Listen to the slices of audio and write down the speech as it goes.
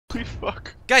Holy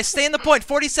fuck. Guys, stay in the point.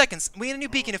 40 seconds. We need a new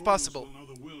beacon if possible.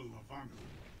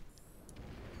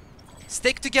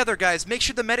 Stick together, guys. Make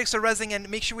sure the medics are rezzing and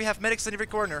make sure we have medics in every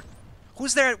corner.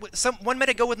 Who's there? One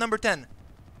medic go with number 10.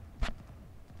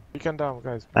 Beacon down,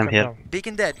 guys. I'm here. Down.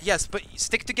 Beacon dead. Yes, but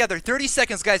stick together. 30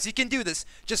 seconds, guys. You can do this.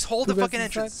 Just hold the fucking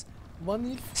entrance.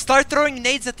 Start throwing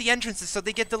nades at the entrances so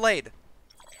they get delayed.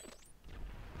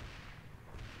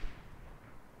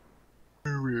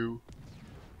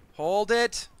 Hold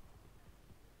it.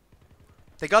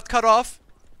 They got cut off.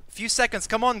 Few seconds.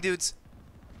 Come on, dudes.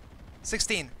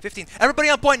 16, 15. Everybody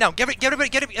on point now. Everybody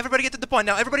get to the point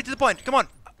now. Everybody to the point. Come on.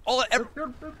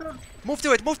 Move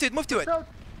to it. Move to it. Move to it.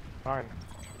 9,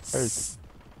 8, 7.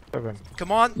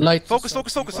 Come on. Light. Focus.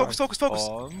 Focus.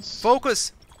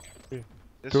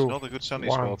 This is 2, not a good sunny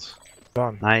 1. spot.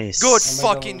 Done. Nice. Good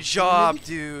fucking job,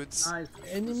 dudes.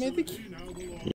 Any medic?